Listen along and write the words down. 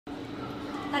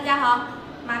大家好，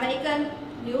买了一根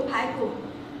牛排骨，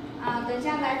等一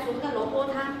下来煮这个萝卜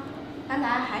汤。刚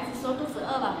才孩子说肚子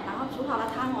饿了，然后煮好了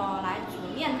汤，我来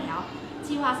煮面条。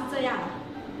计划是这样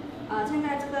的，现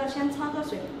在这个先焯个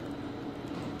水，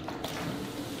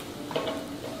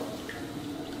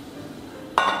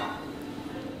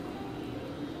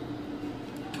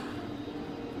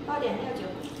倒点料酒。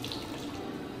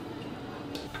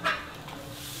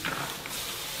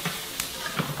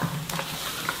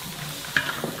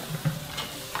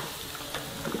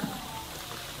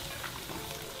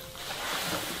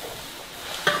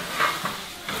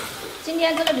 今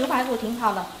天这个牛排骨挺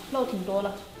好的，肉挺多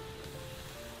的。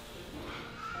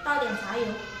倒点茶油，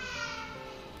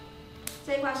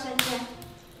这一块生鲜，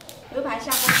牛排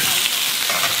下锅炒一下。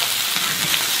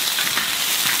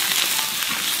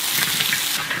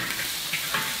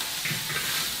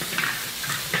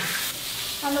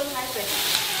放入开水，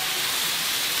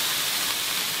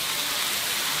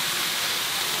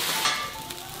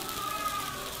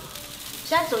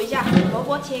先煮一下，萝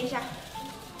卜切一下。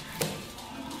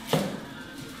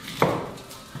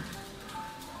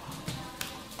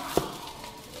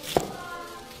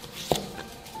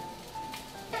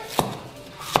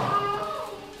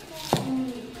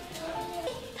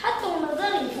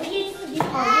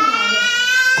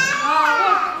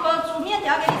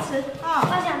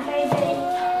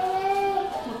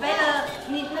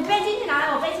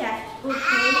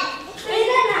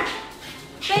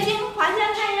 背巾还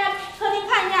下看一下，客厅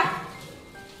看一下。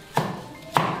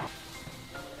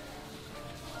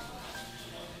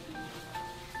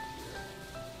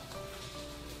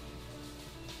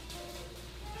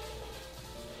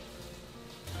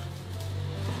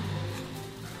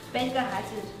背着孩子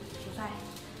煮菜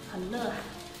很热，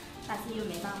但是又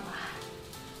没办法。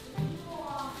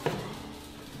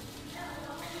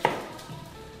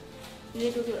因为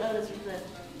肚子饿了，是不是？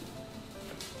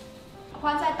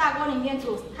 放在大锅里面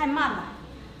煮太慢了，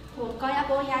我高压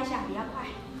锅压一下比较快。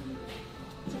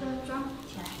这个装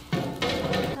起来，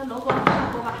这萝卜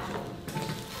上锅吧。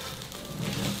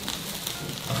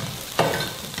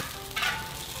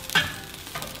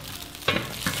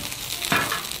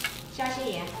下些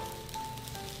盐，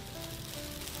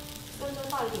多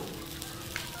倒一点，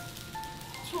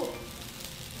醋。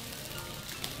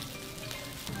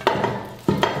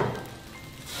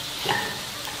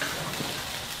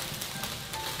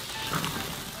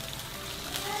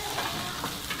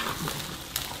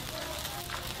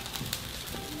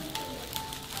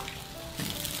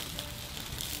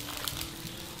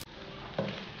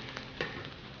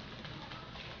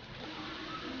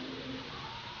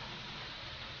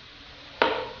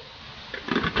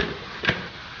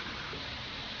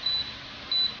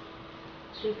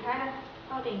 水开了，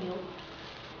倒点油，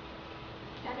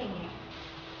加点盐，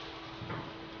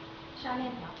下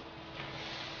面条。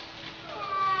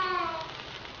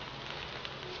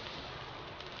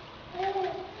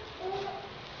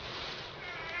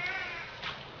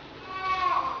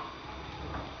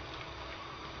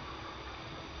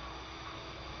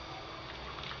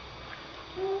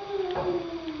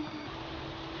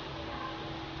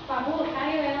把锅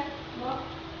开了，我。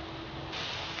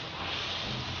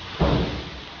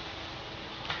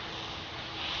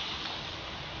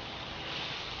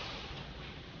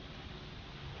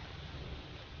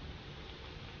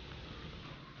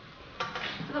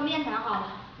 这个面条好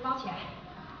了，捞起来。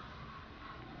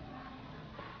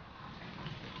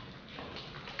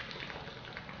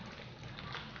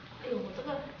哎呦，我这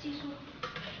个技术，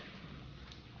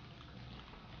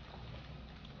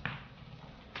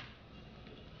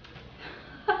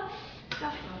笑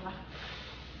死我了！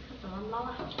这怎么捞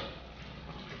啊？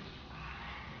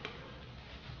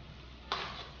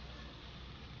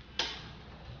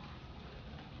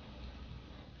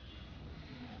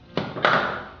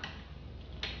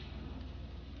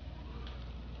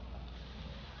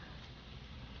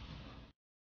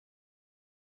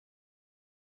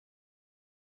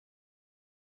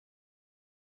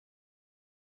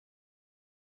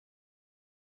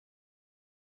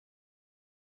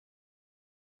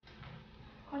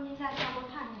空心菜下锅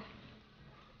烫一下。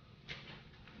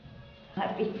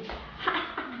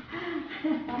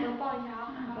大头抱一下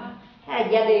啊，好吧？太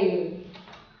热了。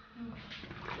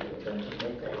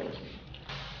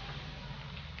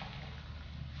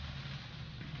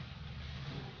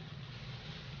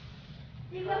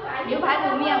牛排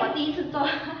骨面我第一次做，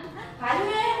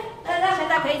现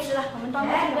在可以吃了，我们端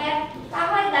过去了。大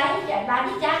块来一点，拿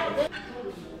一夹。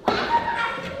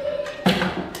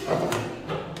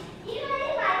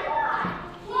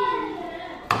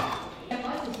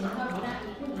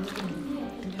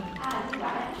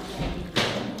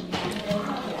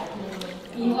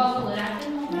 你告诉我呀，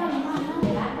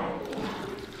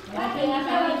听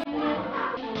啊，